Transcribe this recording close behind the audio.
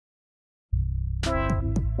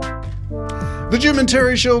The Jim and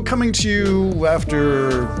Terry Show coming to you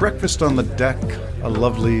after breakfast on the deck. A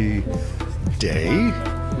lovely day.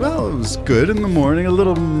 Well, it was good in the morning, a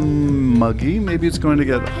little muggy. Maybe it's going to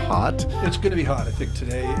get hot. It's going to be hot, I think,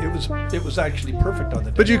 today. It was actually perfect on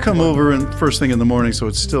the day. But you come over and first thing in the morning, so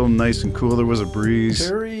it's still nice and cool. There was a breeze.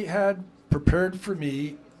 Terry had prepared for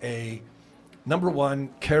me a #1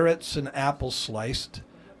 carrots and apples sliced,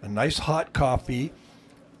 a nice hot coffee,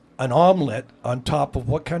 an omelet on top of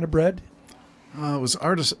what kind of bread? It was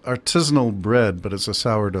artisanal bread, but it's a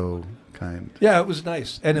sourdough kind. Yeah, it was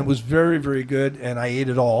nice. And it was very, very good, and I ate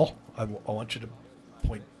it all. I want you to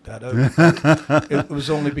point that out. It was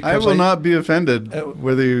only because I will not be offended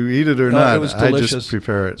whether you eat it or not. It was delicious. I just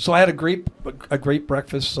prepare it. So I had a great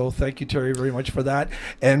breakfast, so thank you, Terry, very much for that.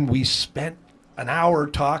 And we spent an hour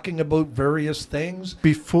talking about various things.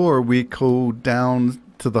 Before we go down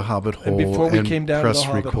to the Hobbit Hole and before we came down to the press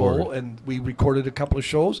Hobbit record. Hole, and we recorded a couple of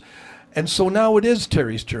shows. And so now it is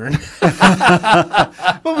Terry's turn.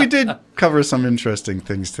 Well, we did cover some interesting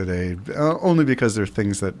things today, only because they're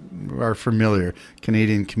things that are familiar.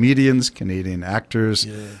 Canadian comedians, Canadian actors,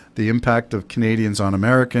 the impact of Canadians on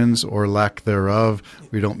Americans or lack thereof.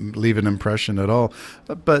 We don't leave an impression at all.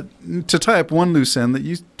 But to tie up one loose end, that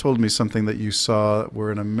you told me something that you saw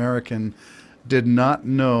where an American did not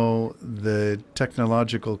know the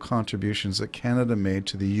technological contributions that Canada made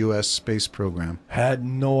to the U.S. space program. Had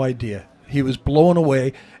no idea. He was blown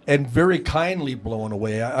away, and very kindly blown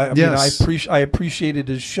away. I mean, I appreciated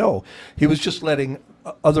his show. He was just letting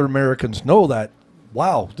other Americans know that,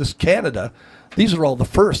 wow, this Canada, these are all the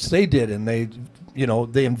firsts they did, and they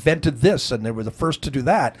invented this, and they were the first to do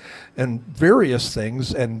that, and various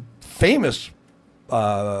things, and famous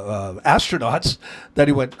astronauts that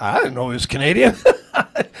he went, I didn't know he was Canadian.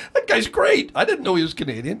 That guy's great. I didn't know he was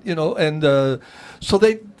Canadian, and so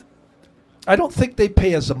I don't think they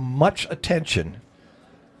pay as much attention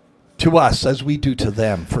to us as we do to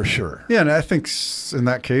them, for sure. Yeah, and I think in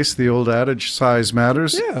that case, the old adage, size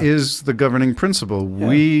matters, is the governing principle. Yeah.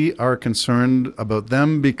 We are concerned about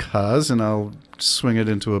them because, and I'll swing it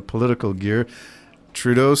into a political gear,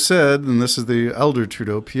 Trudeau said, and this is the elder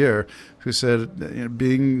Trudeau, Pierre, who said,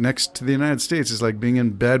 being next to the United States is like being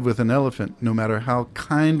in bed with an elephant. No matter how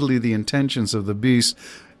kindly the intentions of the beast,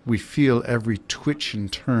 we feel every twitch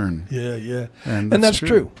and turn. Yeah. And that's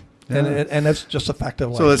true. Yeah. And that's just a fact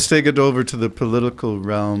of life. So let's take it over to the political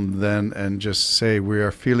realm then and just say we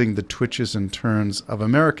are feeling the twitches and turns of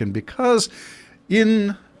American, because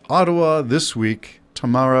in Ottawa this week,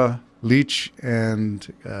 Tamara Leach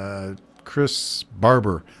and Chris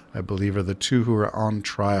Barber, I believe, are the two who are on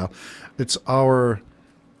trial. It's our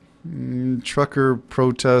trucker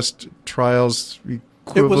protest trials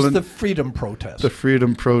equivalent. It was the freedom protest. The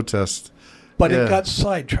freedom protest. But it got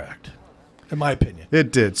sidetracked, in my opinion.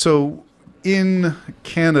 It did. So in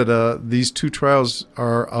Canada, these two trials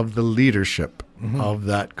are of the leadership of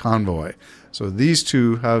that convoy. So these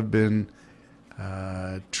two have been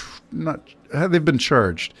they've been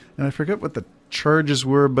charged. And I forget what the charges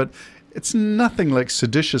were, but it's nothing like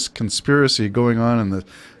seditious conspiracy going on in the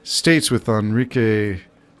States with Enrique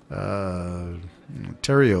Theriault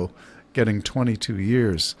getting 22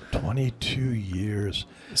 years. 22 years.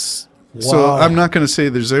 Wow. So I'm not going to say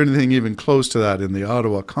there's anything even close to that in the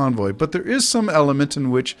Ottawa convoy, but there is some element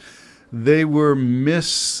in which they were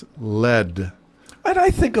misled. And I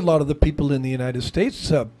think a lot of the people in the United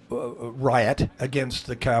States riot against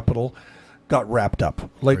the Capitol got wrapped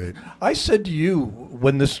up. Like I said to you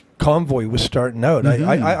when this convoy was starting out,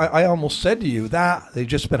 I almost said to you that they've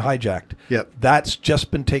just been hijacked. Yep. That's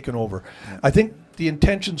just been taken over. Yep. I think the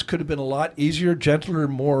intentions could have been a lot easier, gentler,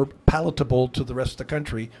 more palatable to the rest of the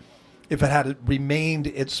country if it had remained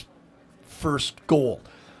its first goal.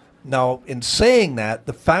 Now, in saying that,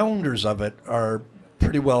 the founders of it are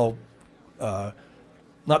pretty well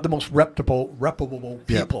not the most reputable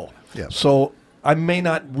people. Yep. So I may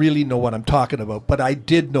not really know what I'm talking about, but I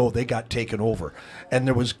did know they got taken over. And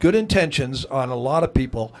there was good intentions on a lot of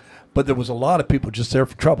people, but there was a lot of people just there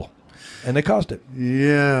for trouble. And they caused it.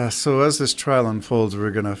 Yeah, so as this trial unfolds,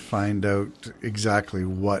 we're going to find out exactly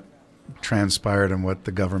what transpired and what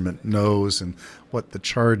the government knows and what the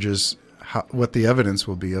charges, what the evidence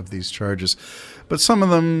will be of these charges. But some of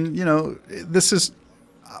them, this is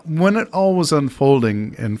when it all was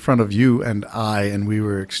unfolding in front of you and we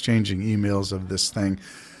were exchanging emails of this thing,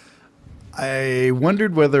 I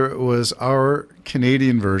wondered whether it was our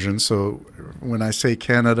Canadian version. So when I say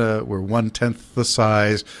Canada, we're 1/10 the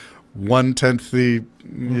size, 1/10 the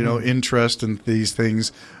interest in these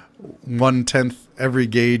things, 1/10 every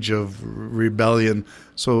gauge of rebellion.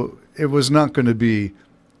 So it was not going to be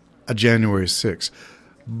a January 6th.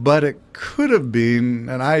 but it could have been,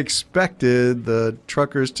 and I expected the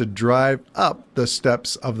truckers to drive up the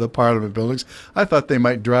steps of the Parliament buildings. I thought they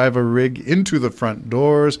might drive a rig into the front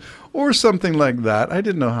doors or something like that. I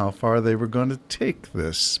didn't know how far they were going to take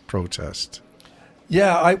this protest.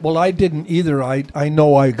 Yeah, I didn't either. I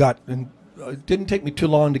know I got, and it didn't take me too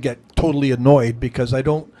long to get totally annoyed, because I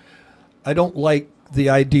don't like the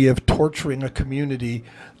idea of torturing a community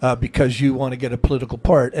because you want to get a political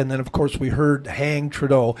part. And then, of course, we heard hang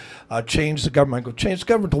Trudeau, change the government. I go, change the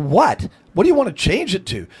government to what? What do you want to change it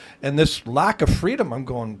to? And this lack of freedom, I'm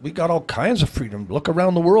going, we got all kinds of freedom. Look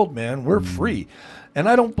around the world, man. We're free. And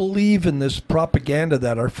I don't believe in this propaganda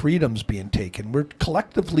that our freedom's being taken. We're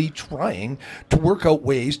collectively trying to work out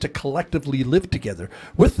ways to collectively live together.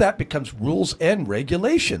 With that becomes rules and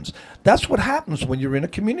regulations. That's what happens when you're in a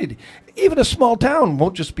community. Even a small town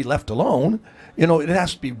won't just be left alone. You know, it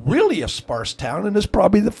has to be really a sparse town, and there's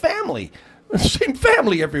probably the family. Same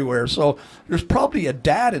family everywhere. So there's probably a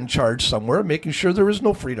dad in charge somewhere making sure there is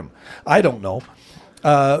no freedom. I don't know.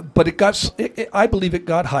 But I believe it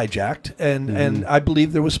got hijacked, and I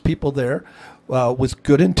believe there was people there with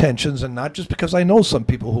good intentions, and not just because I know some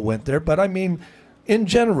people who went there, but I mean, in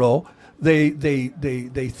general, they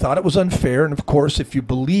thought it was unfair. And of course, if you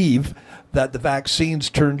believe that the vaccines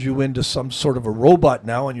turned you into some sort of a robot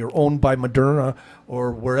now, and you're owned by Moderna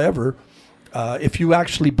or wherever, if you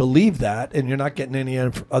actually believe that, and you're not getting any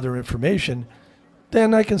other information,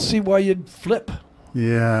 then I can see why you'd flip.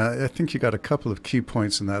 Yeah, I think you got a couple of key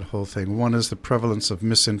points in that whole thing. One is the prevalence of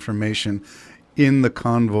misinformation in the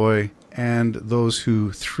convoy, and those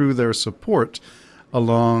who threw their support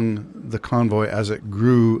along the convoy as it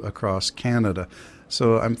grew across Canada.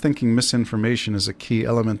 So I'm thinking misinformation is a key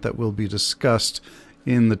element that will be discussed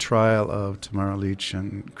in the trial of Tamara Leach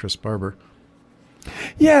and Chris Barber.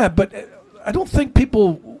 Yeah, but I don't think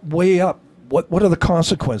people weigh up what are the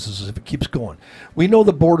consequences if it keeps going. We know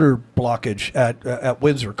the border blockage at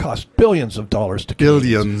Windsor cost billions of dollars to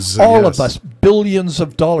Canadians. Billions. All yes. of us, billions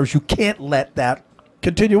of dollars. You can't let that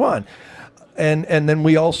continue on. And then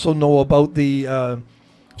we also know about the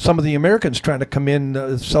some of the Americans trying to come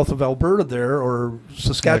in south of Alberta there, or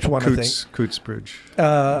Saskatchewan, I think. Coots Bridge.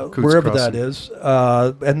 Wherever Crossing. that is.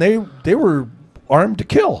 And they were armed to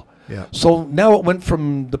kill. Yeah. So now it went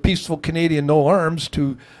from the peaceful Canadian no arms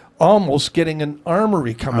to almost getting an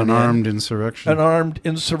armory coming in. An armed insurrection. An armed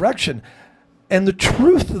insurrection. And the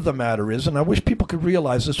truth of the matter is, and I wish people could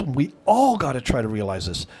realize this, and we all got to try to realize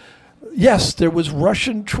this, yes, there was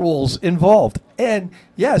Russian trolls involved. And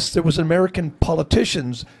yes, there was American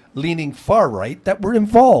politicians leaning far right that were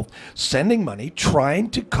involved, sending money,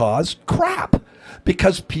 trying to cause crap.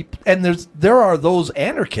 Because people, and there are those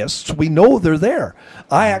anarchists, we know they're there.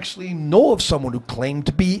 I actually know of someone who claimed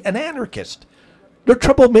to be an anarchist. They're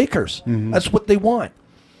troublemakers. That's what they want.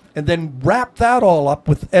 And then wrap that all up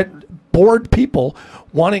with bored people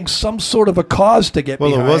wanting some sort of a cause to get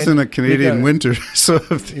behind. Well, it wasn't a Canadian winter, so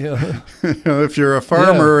if you're a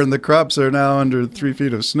farmer and the crops are now under 3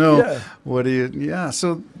 feet of snow, what do you? Yeah,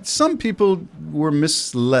 so some people were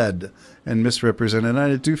misled and misrepresented, and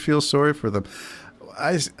I do feel sorry for them.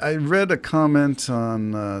 I read a comment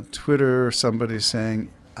on Twitter, somebody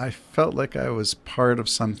saying, I felt like I was part of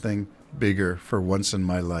something bigger for once in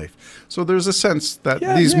my life. So there's a sense that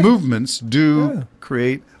these movements do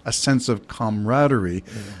create a sense of camaraderie,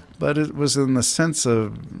 but it was in the sense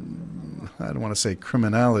of, I don't want to say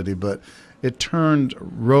criminality, but it turned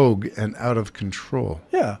rogue and out of control.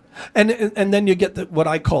 Yeah, and then you get what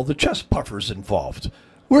I call the chest puffers involved.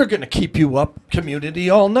 We're going to keep you up, community,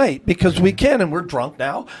 all night because we can, and we're drunk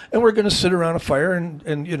now, and we're going to sit around a fire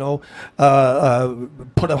and you know,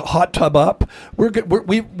 put a hot tub up.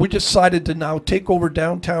 We decided to now take over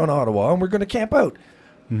downtown Ottawa, and we're going to camp out.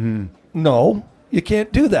 No, you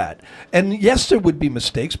can't do that. And yes, there would be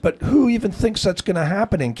mistakes, but who even thinks that's going to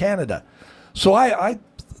happen in Canada? So I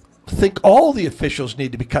think all the officials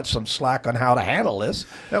need to be cut some slack on how to handle this.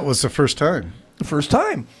 That was the first time. The first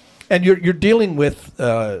time. And you're dealing with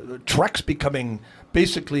trucks becoming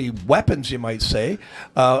basically weapons, you might say.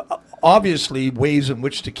 Obviously, ways in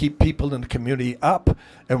which to keep people in the community up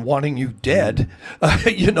and wanting you dead,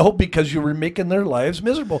 you know, because you were making their lives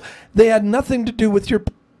miserable. They had nothing to do with your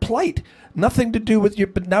plight, nothing to do with your.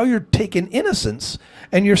 But now you're taking innocence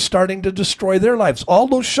and you're starting to destroy their lives. All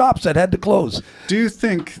those shops that had to close. Do you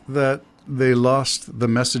think that they lost the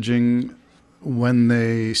messaging when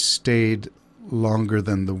they stayed longer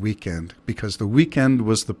than the weekend, because the weekend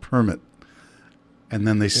was the permit and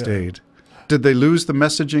then they stayed? Did they lose the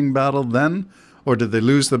messaging battle then, or did they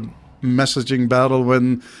lose the messaging battle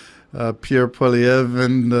when Pierre Poilievre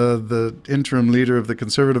and the interim leader of the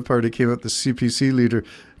Conservative Party came out, the CPC leader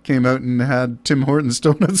came out and had Tim Hortons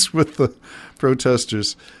donuts with the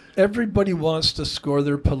protesters. Everybody wants to score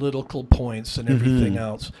their political points and everything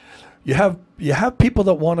else. You have people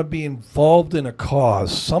that want to be involved in a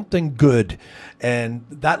cause, something good, and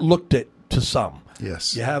that looked it to some.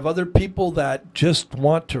 Yes. You have other people that just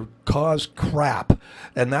want to cause crap,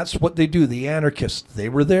 and that's what they do. The anarchists, they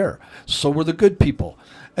were there. So were the good people.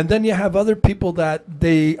 And then you have other people that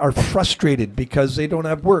they are frustrated because they don't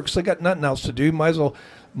have work. So they got nothing else to do. Might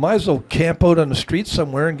as well camp out on the street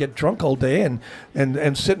somewhere and get drunk all day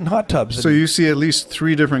and sit in hot tubs. So you see at least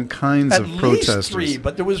 3 different kinds of protesters. At least 3,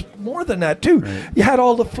 but there was more than that too. Right. You had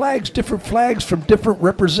all the flags, different flags from different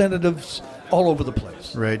representatives all over the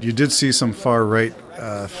place. Right. You did see some far-right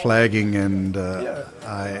flagging and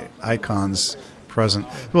icons present.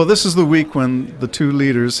 Well, this is the week when the 2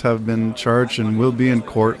 leaders have been charged and will be in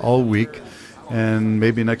court all week. And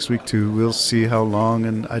maybe next week, too. We'll see how long.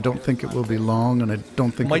 And I don't think it will be long. And I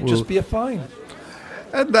don't think it might just be a fine.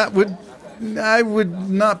 And I would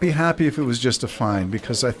not be happy if it was just a fine,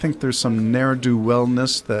 because I think there's some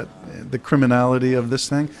ne'er-do-wellness, that the criminality of this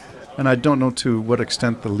thing. And I don't know to what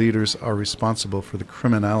extent the leaders are responsible for the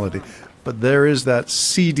criminality. But there is that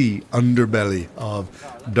seedy underbelly of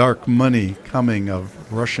dark money coming,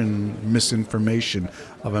 of Russian misinformation,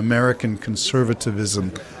 of American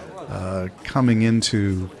conservatism coming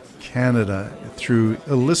into Canada through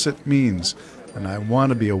illicit means. And I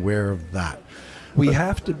want to be aware of that. We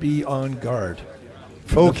have to be on guard.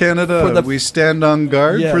 Canada, we stand on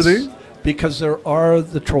guard for these? Because there are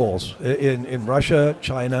the trolls in Russia,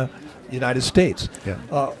 China, United States.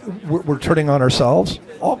 Yeah. We're turning on ourselves,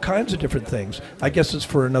 all kinds of different things. I guess it's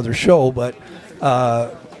for another show, but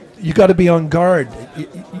you got to be on guard.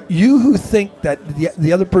 You who think that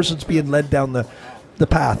the other person's being led down the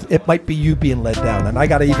path, it might be you being led down, and I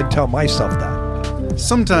got to even tell myself that.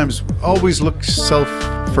 Sometimes always look self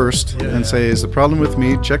first and say, is the problem with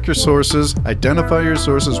me? Check your sources, identify your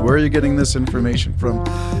sources, where are you getting this information from,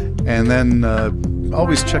 and then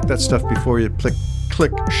always check that stuff before you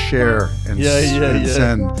click share and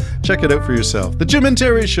send. Check it out for yourself. The Jim and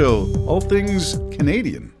Terry Show, all things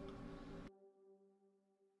Canadian.